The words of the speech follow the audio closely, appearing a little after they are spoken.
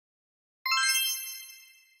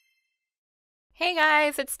Hey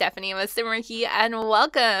guys, it's Stephanie with Simarchy, and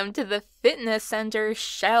welcome to the fitness center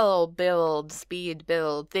shell build, speed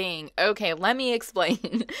build thing. Okay, let me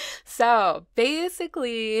explain. So,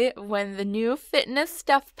 basically, when the new fitness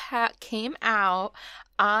stuff pack came out,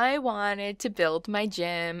 I wanted to build my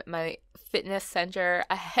gym, my fitness center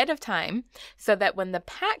ahead of time so that when the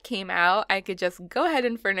pack came out, I could just go ahead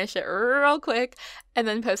and furnish it real quick and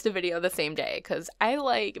then post a video the same day because I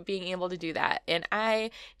like being able to do that. And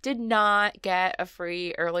I did not get a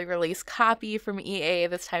free early release copy from EA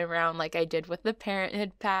this time around like I did with the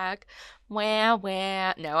Parenthood pack. Wah,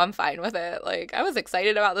 wah. No, I'm fine with it. Like, I was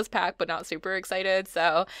excited about this pack, but not super excited.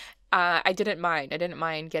 So I didn't mind. I didn't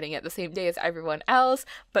mind getting it the same day as everyone else,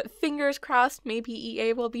 but fingers crossed, maybe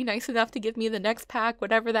EA will be nice enough to give me the next pack,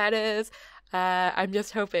 whatever that is. I'm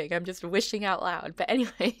just hoping. I'm just wishing out loud. But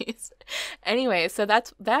anyways, so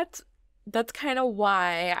that's kind of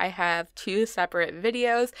why I have two separate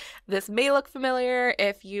videos. This may look familiar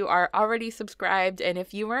if you are already subscribed, and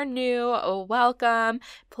if you are new, welcome.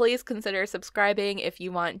 Please consider subscribing if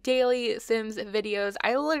you want daily Sims videos.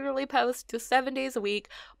 I literally post 7 days a week,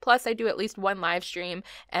 plus I do at least one live stream,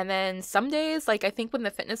 and then some days, like I think when the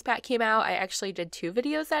fitness pack came out, I actually did 2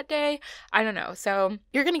 videos that day. I don't know, so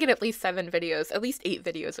you're gonna get at least 7 videos, at least 8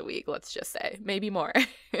 videos a week, let's just say, maybe more.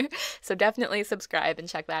 So definitely subscribe and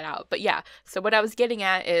check that out. But yeah, so what I was getting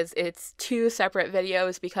at is it's 2 separate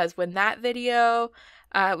videos because when that video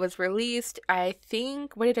was released, I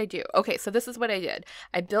think, what did I do? Okay, so this is what I did.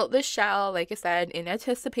 I built this shell, like I said, in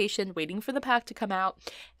anticipation, waiting for the pack to come out.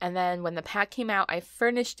 And then when the pack came out, I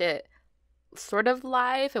furnished it sort of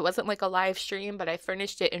live. It wasn't like a live stream, but I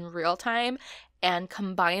furnished it in real time and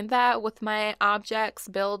combined that with my objects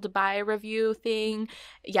build buy review thing.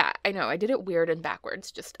 Yeah, I know I did it weird and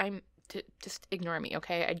backwards. Just ignore me,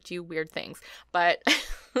 okay? I do weird things. But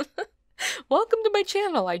welcome to my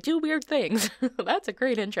channel. I do weird things. That's a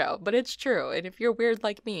great intro, but it's true. And if you're weird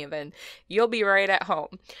like me, then you'll be right at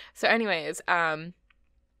home. So anyways,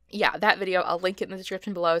 yeah, that video, I'll link it in the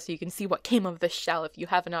description below so you can see what came of the shell if you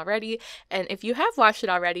haven't already. And if you have watched it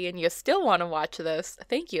already and you still want to watch this,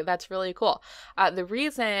 thank you. That's really cool. The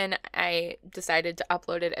reason I decided to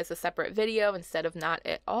upload it as a separate video instead of not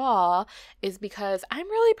at all is because I'm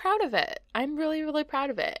really proud of it. I'm really, really proud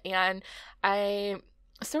of it. And I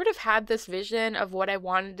sort of had this vision of what I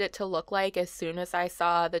wanted it to look like as soon as I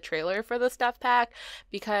saw the trailer for the stuff pack,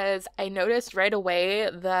 because I noticed right away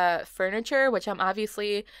the furniture, which I'm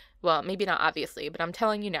obviously, well, maybe not obviously, but I'm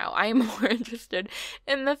telling you now, I am more interested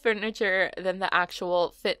in the furniture than the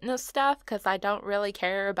actual fitness stuff because I don't really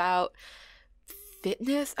care about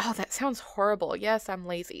fitness. Oh, that sounds horrible. Yes, I'm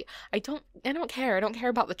lazy. I don't care. I don't care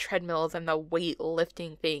about the treadmills and the weight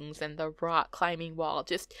lifting things and the rock climbing wall.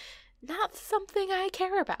 Just not something I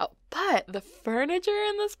care about. But the furniture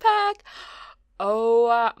in this pack,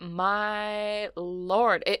 oh my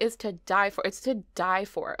lord, it is to die for. It's to die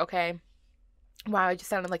for, okay? Wow, I just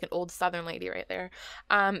sounded like an old southern lady right there.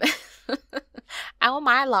 Oh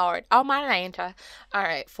my lord, oh my Lanta. All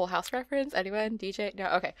right, Full House reference? Anyone? DJ? No,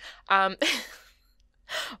 okay.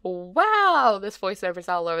 Wow, this voiceover's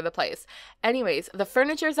all over the place. Anyways, the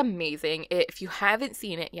furniture is amazing. If you haven't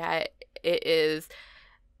seen it yet, it is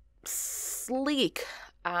sleek,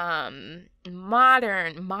 modern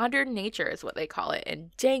nature is what they call it,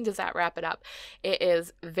 and dang does that wrap it up. It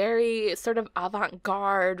is very sort of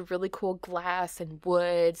avant-garde, really cool glass and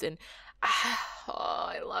woods, and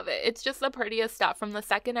oh, I love it. It's just the prettiest stuff. From the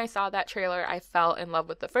second I saw that trailer, I fell in love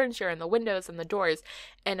with the furniture and the windows and the doors,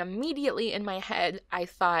 and immediately in my head I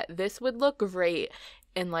thought this would look great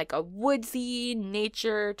in like a woodsy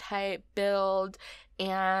nature type build,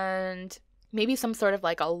 and maybe some sort of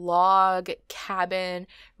like a log cabin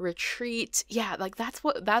retreat. Yeah, like that's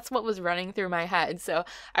what was running through my head. So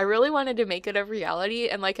I really wanted to make it a reality.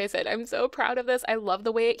 And like I said, I'm so proud of this. I love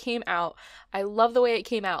the way it came out. I love the way it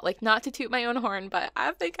came out. Like, not to toot my own horn, but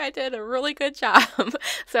I think I did a really good job.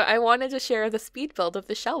 So I wanted to share the speed build of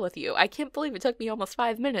the shell with you. I can't believe it took me almost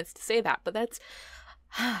 5 minutes to say that, but that's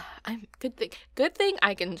good thing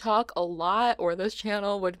I can talk a lot or this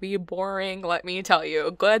channel would be boring, let me tell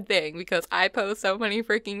you. Good thing, because I post so many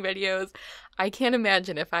freaking videos. I can't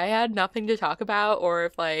imagine if I had nothing to talk about, or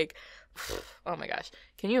if like, oh my gosh,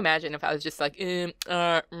 can you imagine if I was just like and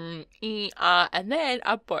then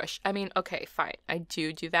a bush. I mean, okay, fine, I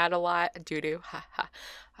do that a lot. Ha.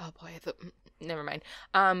 Oh boy, never mind.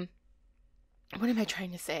 What am I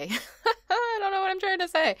trying to say? I don't know what I'm trying to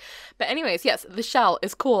say. But anyways, yes, the shell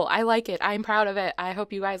is cool. I like it. I'm proud of it. I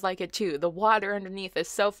hope you guys like it too. The water underneath is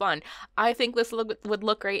so fun. I think this would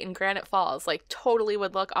look great in Granite Falls. Like, totally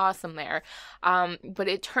would look awesome there. But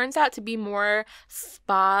it turns out to be more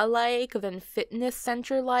spa-like than fitness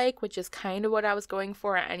center-like, which is kind of what I was going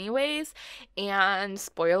for anyways. And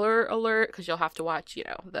spoiler alert, because you'll have to watch, you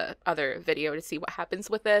know, the other video to see what happens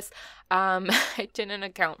with this. I didn't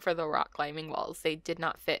account for the rock climbing walls. They did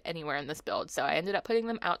not fit anywhere in this build, so I ended up putting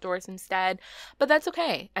them outdoors instead. But that's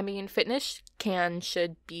okay. I mean, fitness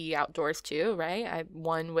should be outdoors too, right? I'm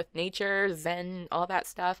one with nature, zen, all that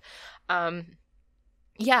stuff.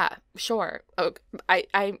 Yeah, sure. Oh,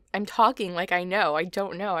 I'm talking like I know. I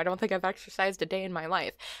don't know. I don't think I've exercised a day in my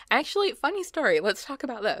life. Actually, funny story. Let's talk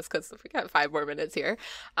about this because we got 5 more minutes here.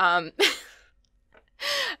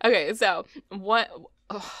 Okay, so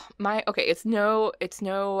it's no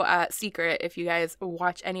secret if you guys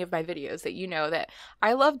watch any of my videos that you know that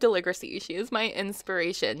I love Deligracy. She is my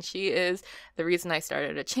inspiration. She is the reason I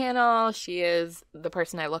started a channel. She is the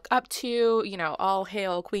person I look up to. You know, all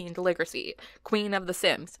hail Queen Deligracy, Queen of the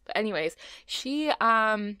Sims. But anyways, she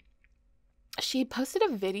posted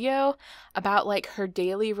a video about like her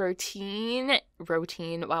daily routine,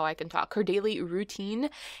 wow, I can talk, her daily routine,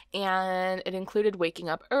 and it included waking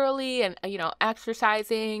up early and, you know,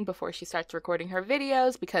 exercising before she starts recording her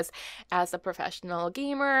videos, because as a professional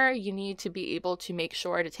gamer, you need to be able to make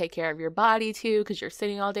sure to take care of your body too, because you're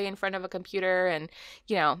sitting all day in front of a computer and,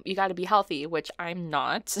 you know, you got to be healthy, which I'm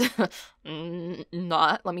not.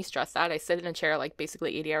 Let me stress that. I sit in a chair like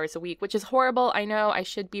basically 80 hours a week, which is horrible. I know I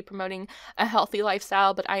should be promoting a healthy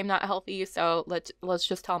lifestyle, but I am not healthy, so let's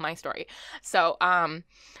just tell my story. So I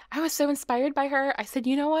was so inspired by her. I said,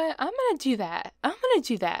 you know what? I'm gonna do that. I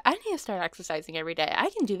need to start exercising every day. I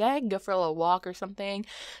can do that. I can go for a little walk or something.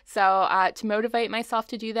 So to motivate myself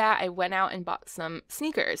to do that, I went out and bought some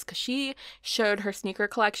sneakers, because she showed her sneaker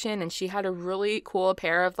collection and she had a really cool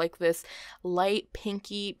pair of like this light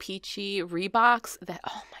pinky peachy Reeboks that,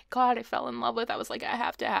 oh my god, I fell in love with. I was like, I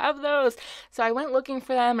have to have those. So I went looking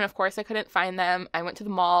for them, and of course I couldn't find them. I went to the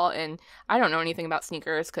mall, and I don't know anything about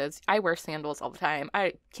sneakers because I wear sandals all the time.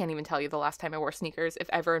 I can't even tell you the last time I wore sneakers, if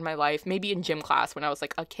ever in my life, maybe in gym class when I was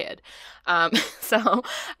like a kid. So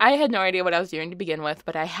I had no idea what I was doing to begin with,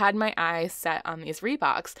 but I had my eyes set on these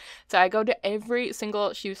Reeboks. So I go to every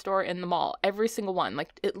single shoe store in the mall, every single one,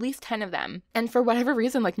 like at least 10 of them. And for whatever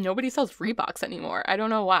reason, like nobody sells Reeboks anymore. I don't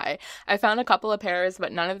know why. I found a couple of pairs,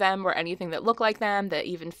 but none of them were anything that looked like them, that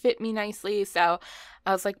even fit me nicely. So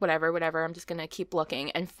I was like, whatever, I'm just gonna keep looking.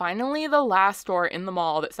 And finally, the last store in the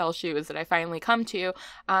mall that sells shoes that I finally come to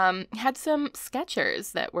had some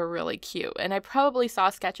Skechers that were really cute. And I probably saw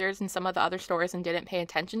Skechers in some of the other stores and didn't pay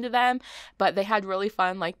attention to them, but they had really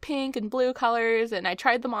fun like pink and blue colors, and I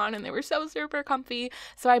tried them on and they were so super comfy.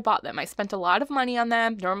 So I bought them. I spent a lot of money on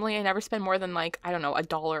them. Normally, I never spend more than like, I don't know,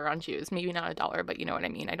 $1 on shoes. Maybe not $1, but you know what I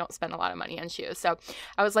mean. I don't spend a lot of money on shoes. So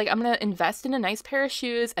I was like, I'm gonna invest in a nice pair of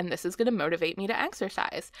shoes, and this is gonna motivate me to exercise.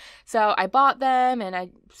 So I bought them and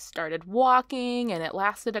I started walking, and it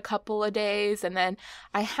lasted a couple of days, and then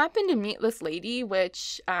I happened to meet this lady,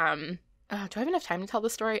 which do I have enough time to tell the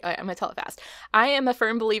story? I'm going to tell it fast. I am a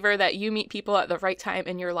firm believer that you meet people at the right time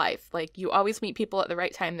in your life. Like, you always meet people at the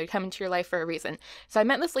right time. They come into your life for a reason. So I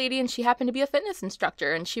met this lady, and she happened to be a fitness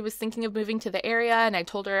instructor, and she was thinking of moving to the area, and I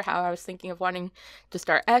told her how I was thinking of wanting to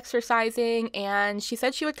start exercising, and she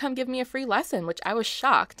said she would come give me a free lesson, which I was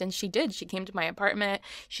shocked, and she did. She came to my apartment.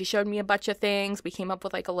 She showed me a bunch of things. We came up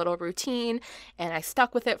with like a little routine, and I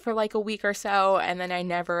stuck with it for like a week or so, and then I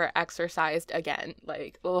never exercised again.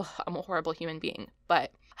 Like, ugh, I'm a horrible human being,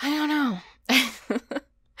 but I don't know.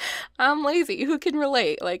 I'm lazy. Who can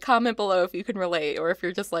relate? Like, comment below if you can relate, or if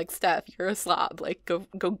you're just like, Steph, you're a slob. Like,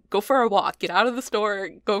 go for a walk. Get out of the store.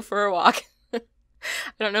 Go for a walk.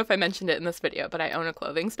 I don't know if I mentioned it in this video, but I own a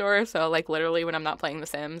clothing store. So like literally when I'm not playing The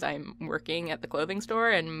Sims, I'm working at the clothing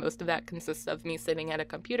store, and most of that consists of me sitting at a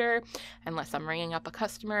computer unless I'm ringing up a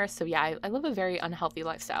customer. So yeah, I live a very unhealthy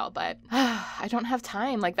lifestyle, but I don't have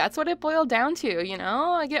time. Like, that's what it boiled down to, you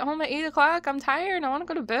know? I get home at 8 o'clock, I'm tired, I want to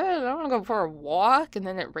go to bed, I want to go for a walk, and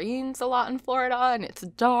then it rains a lot in Florida, and it's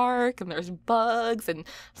dark, and there's bugs and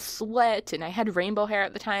sweat, and I had rainbow hair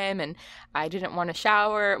at the time, and I didn't want to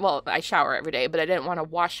shower. Well, I shower every day, but I didn't want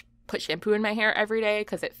to put shampoo in my hair every day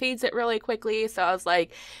because it fades it really quickly. So I was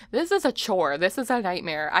like, this is a chore. This is a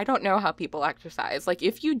nightmare. I don't know how people exercise. Like,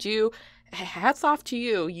 if you do, hats off to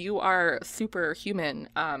you. You are superhuman.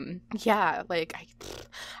 Yeah, like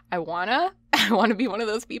I wanna. I want to be one of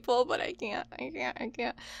those people, but I can't.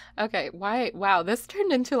 Okay, why? Wow, this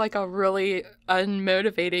turned into like a really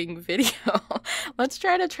unmotivating video. Let's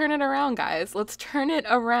try to turn it around, guys. Let's turn it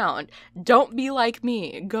around. Don't be like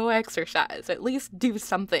me. Go exercise. At least do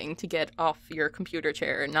something to get off your computer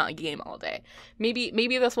chair and not game all day.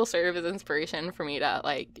 Maybe this will serve as inspiration for me to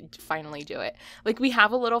like finally do it. Like, we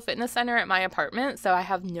have a little fitness center at my apartment, so I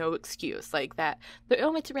have no excuse like that.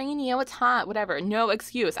 Oh, it's rainy. Oh, it's hot. Whatever. No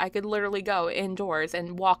excuse. I could literally go indoors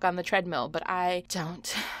and walk on the treadmill, but I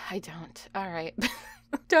don't. All right.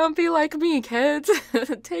 Don't be like me, kids.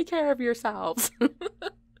 Take care of yourselves.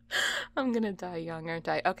 I'm gonna die young, aren't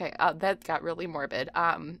I? Okay, that got really morbid.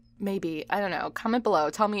 Maybe, I don't know. Comment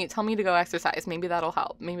below. Tell me to go exercise. Maybe that'll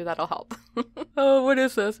help. Oh, what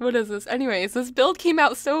is this? Anyways, this build came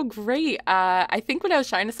out so great. I think what I was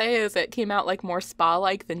trying to say is it came out like more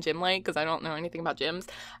spa-like than gym-like, because I don't know anything about gyms.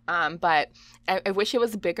 But I wish it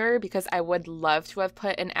was bigger, because I would love to have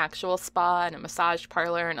put an actual spa and a massage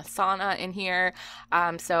parlor and a sauna in here.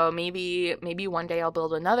 So maybe one day I'll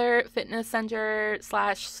build another fitness center /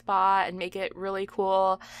 spa and make it really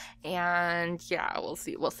cool. And yeah, we'll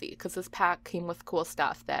see, because this pack came with cool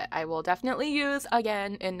stuff that I will definitely use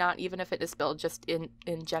again, and not even a fitness build, just in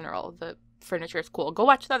general. The furniture is cool. Go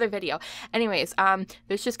watch the other video. Anyways,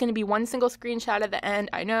 there's just going to be one single screenshot at the end.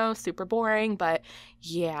 I know, super boring, but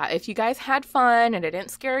yeah, if you guys had fun and I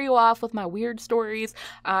didn't scare you off with my weird stories,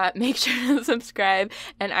 make sure to subscribe,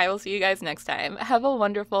 and I will see you guys next time. Have a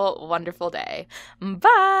wonderful, wonderful day.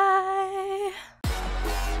 Bye!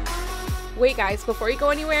 Wait, guys, before you go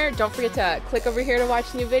anywhere, don't forget to click over here to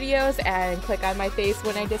watch new videos and click on my face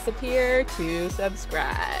when I disappear to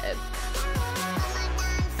subscribe.